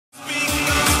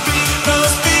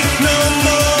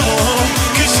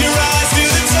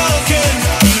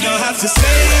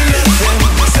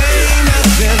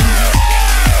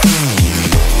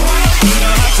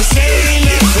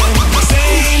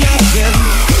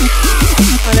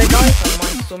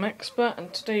MindstormExpert,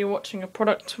 and today you're watching a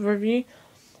product review,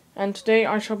 and today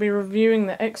I shall be reviewing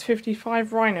the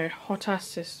X55 Rhino hot ass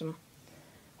system.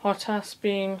 Hot ass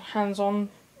being hands-on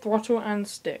throttle and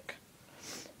stick.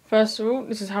 First of all,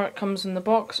 this is how it comes in the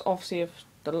box, obviously if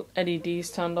the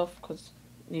LED's turned off because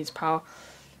it needs power.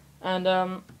 And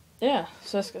yeah,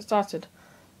 so let's get started.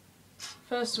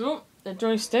 First of all, the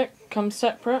joystick comes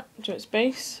separate to its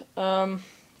base.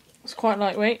 It's quite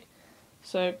lightweight,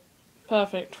 so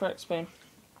perfect for X-Plane.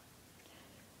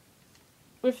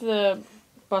 With the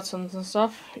buttons and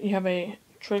stuff, you have a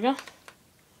trigger,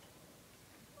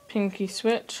 pinky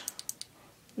switch,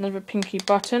 another pinky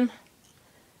button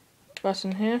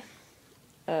here,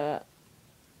 a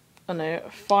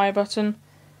fire button,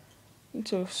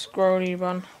 little scrolly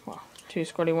one, well, two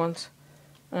scrolly ones,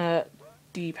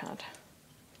 D-pad.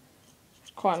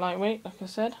 It's quite lightweight, like I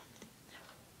said.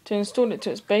 To install it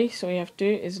to its base, all you have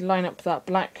to do is line up that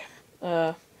black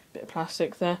bit of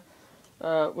plastic there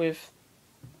with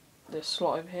this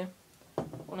slot over here.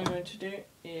 What I'm going to do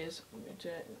is I'm going to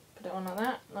put it on like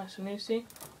that, nice and loosey,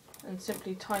 and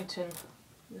simply tighten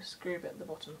the screw bit at the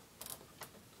bottom.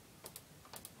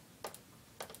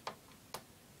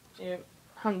 You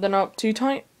haven't done it up too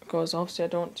tight because obviously I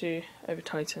don't want to over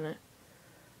tighten it.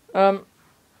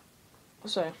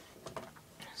 So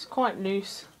it's quite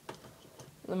loose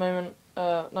at the moment.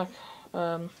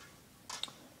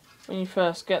 When you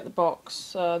first get the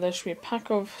box, there should be a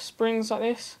pack of springs like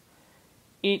this,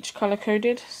 each colour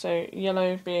coded. So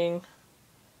yellow being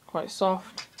quite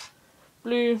soft,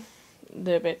 blue a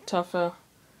little bit tougher,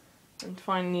 and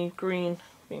finally green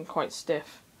being quite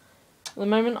stiff. At the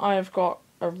moment I have got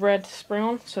a red spring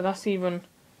on, so that's even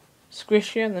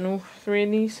squishier than all three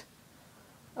of these.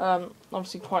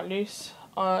 Obviously quite loose.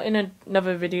 In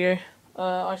another video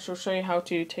I shall show you how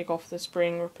to take off the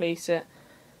spring, replace it,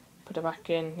 put it back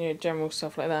in, general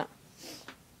stuff like that.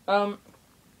 For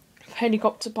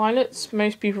helicopter pilots,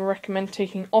 most people recommend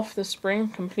taking off the spring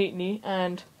completely,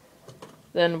 and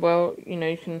then, well,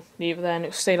 you can leave it there and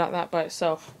it'll stay like that by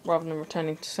itself rather than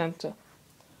returning to centre.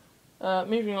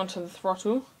 Moving on to the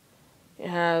throttle, it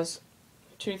has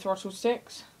two throttle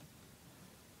sticks,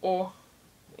 or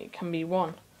it can be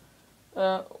one.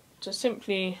 To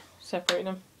simply separate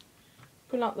them,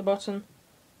 pull out the button,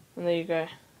 and there you go,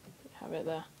 you have it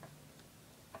there.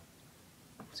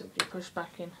 Simply push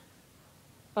back in.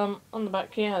 On the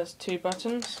back here has two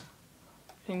buttons,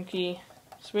 pinky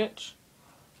switch,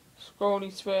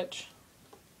 scrolly switch,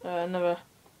 another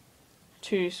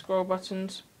two scroll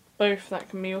buttons, both that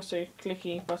can be also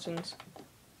clicky buttons.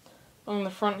 On the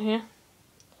front here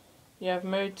you have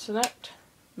mode select,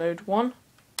 mode 1,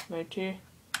 mode 2,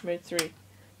 mode 3.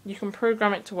 You can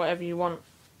program it to whatever you want.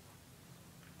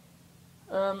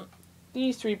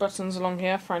 These three buttons along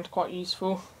here I find quite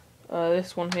useful.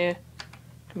 This one here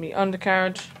can be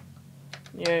undercarriage,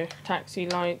 taxi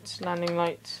lights, landing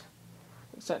lights,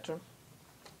 etc.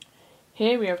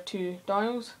 Here we have two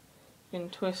dials. You can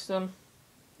twist them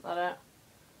like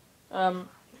that.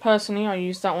 Personally, I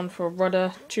use that one for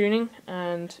rudder tuning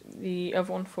and the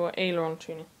other one for aileron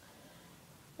tuning.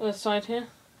 On the side here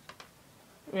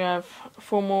we have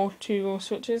 4 more toggle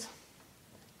switches.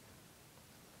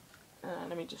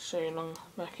 Let me just show you along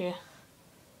the back here.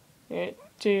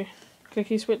 Two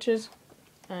clicky switches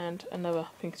and another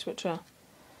pinky switcher.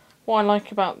 What I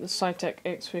like about the Saitek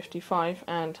X55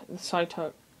 and the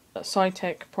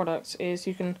Saitek products is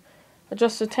you can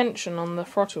adjust the tension on the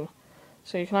throttle.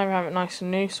 So you can either have it nice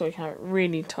and loose or you can have it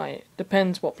really tight.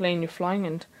 Depends what plane you're flying,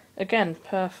 and again,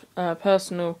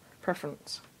 personal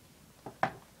preference.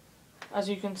 As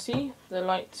you can see, the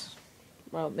lights,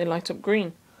 well, they light up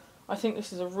green. I think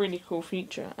this is a really cool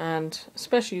feature, and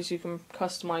especially as you can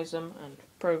customize them and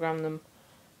program them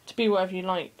to be whatever you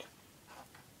like.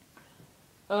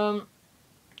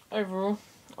 Overall,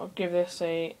 I'll give this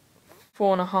a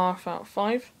 4.5 out of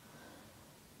 5.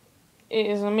 It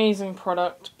is an amazing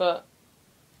product, but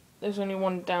there's only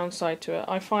one downside to it.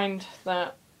 I find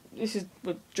that this is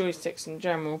with joysticks in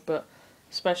general, but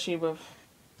especially with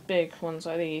big ones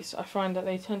like these, I find that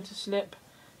they tend to slip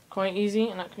quite easy,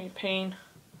 and that can be a pain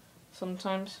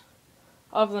sometimes.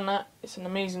 Other than that, it's an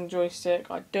amazing joystick.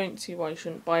 I don't see why you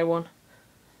shouldn't buy one.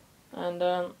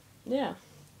 And yeah,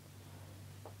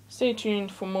 stay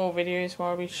tuned for more videos where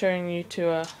I'll be showing you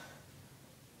to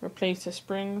replace the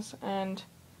springs, and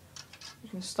you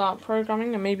can start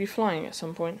programming and maybe flying at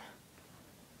some point.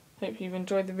 Hope you've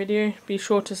enjoyed the video. Be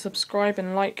sure to subscribe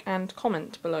and like and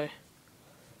comment below.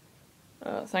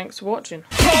 Thanks for watching.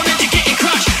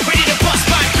 Ready to bust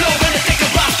back, blow when the thick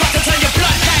of blast, to turn your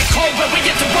blood like cold when we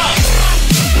get to run.